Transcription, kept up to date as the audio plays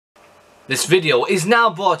This video is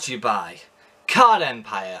now brought to you by Card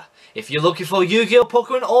Empire. If you're looking for Yu-Gi-Oh!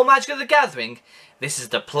 Pokemon or Magic the Gathering, this is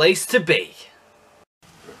the place to be.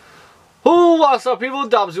 Oh, what's up people,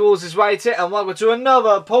 Dobbs Rules is right here and welcome to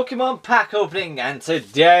another Pokemon pack opening, and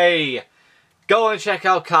today, go and check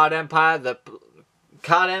out Card Empire,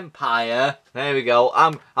 there we go.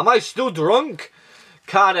 Am I still drunk?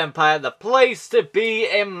 Card Empire, the place to be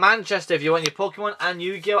in Manchester if you want your Pokemon and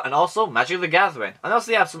Yu-Gi-Oh! And also Magic the Gathering. And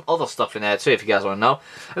also they have some other stuff in there too if you guys want to know.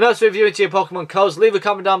 And also if you're into your Pokemon codes, leave a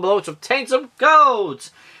comment down below to obtain some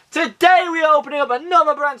codes. Today we are opening up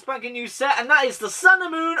another brand spanking new set, and that is the Sun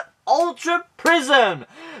and Moon Ultra Prism.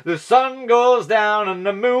 The sun goes down and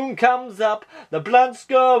the moon comes up. The blunts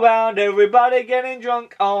go round, everybody getting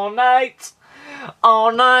drunk all night.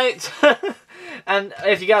 All night. And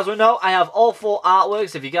if you guys want to know, I have all 4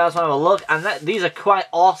 artworks if you guys want to have a look. And these are quite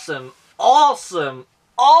awesome artworks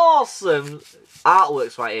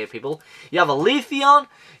right here, people. You have a Leafeon,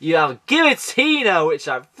 you have Giratina, which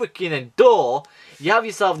I freaking adore. You have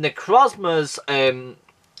yourself Necrozma's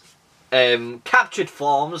captured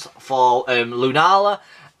forms for Lunala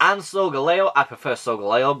and Solgaleo. I prefer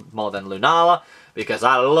Solgaleo more than Lunala because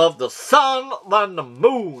I love the sun and the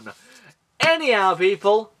moon. Anyhow,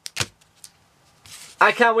 people,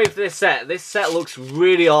 I can't wait for this set. This set looks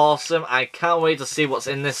really awesome. I can't wait to see what's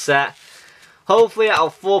in this set. Hopefully out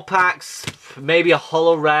of 4 packs, maybe a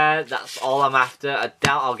holo rare. That's all I'm after. I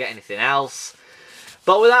doubt I'll get anything else.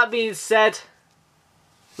 But with that being said,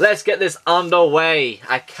 let's get this underway.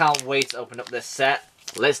 I can't wait to open up this set.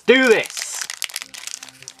 Let's do this.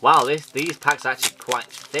 Wow, these packs are actually quite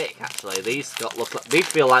thick. Actually, these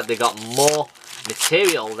feel like they got more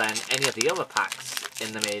material than any of the other packs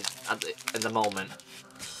in the moment.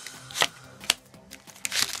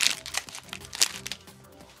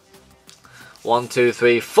 One, two,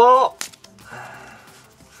 three, 4.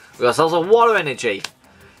 We got ourselves a Water Energy.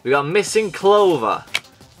 We got Missing Clover,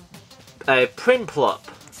 a Primplup,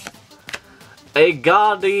 a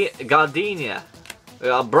Gardenia, we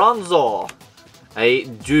got a Bronzor, a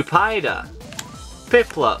Drupida,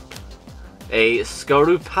 Piplup, a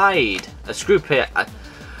Scorupide,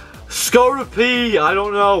 Scorupy, I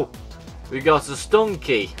don't know. We got a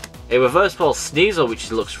Stunky, a Reverse Ball Sneasel,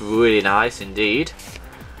 which looks really nice indeed,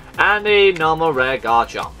 and a normal rare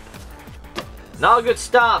Garchomp. Not a good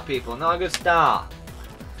start, people, not a good start.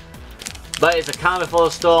 But it's a calm before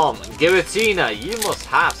the storm. Giratina, you must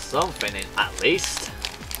have something in at least.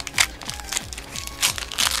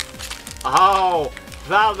 Oh,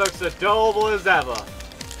 that looks adorable as ever.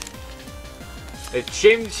 A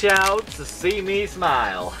Chimchar to see me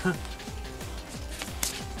smile.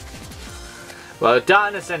 Well,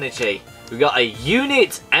 Darkness Energy. We got a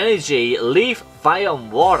Unit Energy Leaf, Fire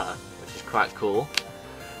and Water, which is quite cool.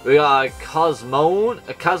 We got a Cosmion.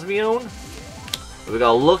 We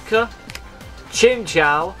got a Looker,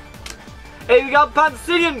 Chimchar. Hey, we got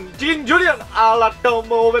Pansinian, Julian. I like to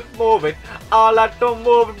move it. I like to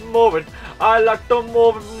move it. I like to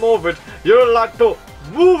move it. You like to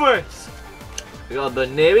move it. We got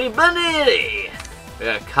Baneri. We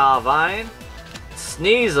got Carvine,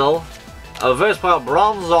 Sneasel, a Versatile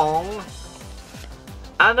Bronzong,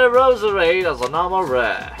 and a Roserade as a normal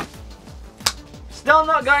rare. Still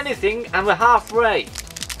not got anything, and we're halfway.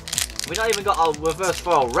 We not even got a reverse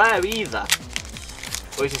foil rare either,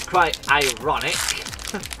 which is quite ironic.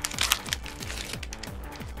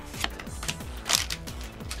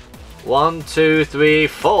 One, two, three,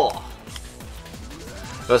 4.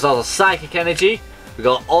 There's also Psychic Energy. We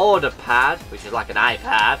got Order Pad, which is like an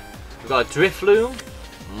iPad. We got Drifloon,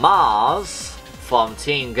 Mars from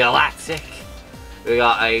Team Galactic. We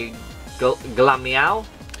got a Glameow,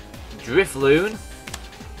 Drifloon,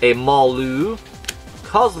 a Morlu,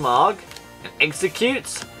 Cosmog, an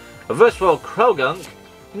Execute, a Versatile Krogunk.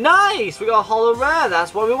 Nice! We got a holo rare,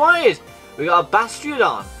 that's what we wanted. We got a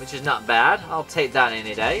Bastiodon, which is not bad. I'll take that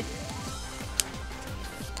any day.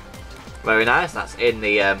 Very nice, that's in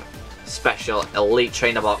the special Elite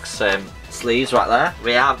Trainer Box sleeves right there.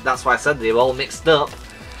 That's why I said they were all mixed up.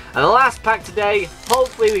 And the last pack today,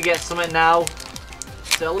 hopefully we get something now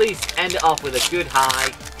to at least end it off with a good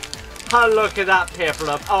high. Oh, look at that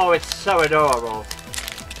Piplup. Oh, it's so adorable.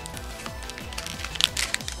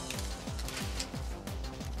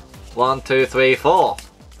 One, two, three, 4.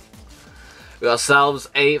 We got ourselves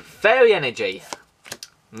a Fairy Energy,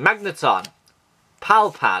 Magneton,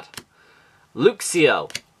 Palpad,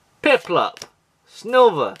 Luxio, Piplup,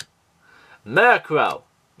 Snilver, Murkrow,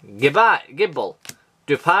 Gibble,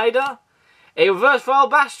 Drupida, a Reverse Foil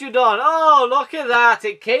Bastiodon. Oh, look at that.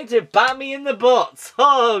 It came to bat me in the butt.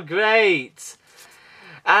 Oh, great.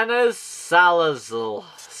 And a Salazzle.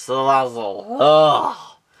 Slazzle. Ugh.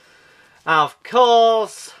 Of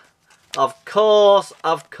course.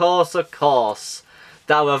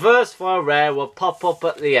 That reverse foil rare will pop up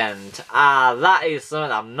at the end. That is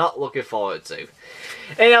something I'm not looking forward to.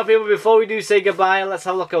 Anyhow, people, before we do say goodbye, let's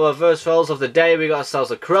have a look at reverse foils of the day. We got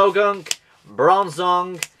ourselves a Krogunk,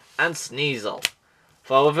 Bronzong, and Sneasel.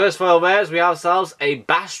 For reverse foil rares, we have ourselves a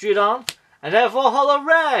Bastiodon, and therefore holo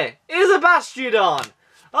rare is a Bastiodon.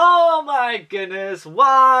 Oh my goodness,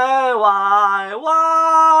 why,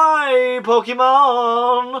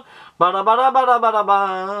 Pokemon?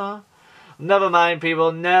 Ba-da-ba-da-ba-da-ba-da-ba. Never mind,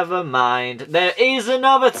 people, never mind. There is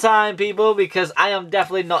another time, people, because I am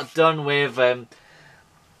definitely not done with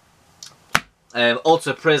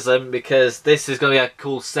Ultra Prism, because this is going to be a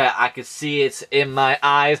cool set. I can see it in my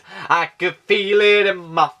eyes, I can feel it in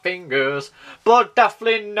my fingers, but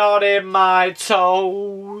definitely not in my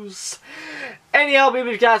toes. Anyhow, people,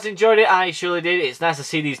 if you guys enjoyed it, I surely did. It's nice to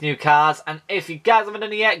see these new cards, and if you guys haven't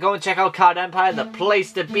done it yet, go and check out Card Empire, the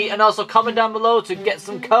place to be, and also comment down below to get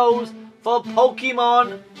some codes for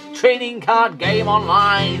Pokemon Trading Card Game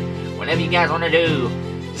Online. Whatever you guys want to do,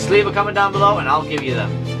 just leave a comment down below and I'll give you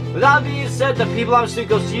them. With that being said, the people I'm still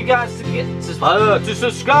going to see you guys to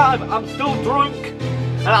subscribe. I'm still drunk,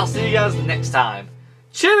 and I'll see you guys next time.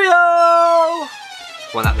 Cheerio!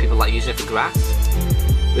 Well, that people like using it for grass.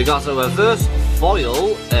 We got a reverse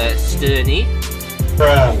foil Sterny.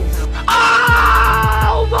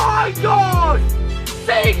 Oh my god!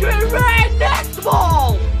 Secret Rare Nest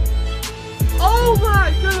Ball! Oh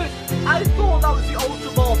my goodness! I thought that was the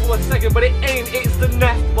Ultra Ball for a second, but it ain't. It's the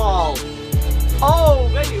Nest Ball. Oh,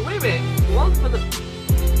 wait a minute. One for the...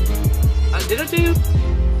 did I do...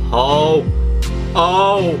 Oh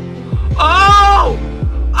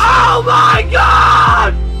my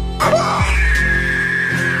god!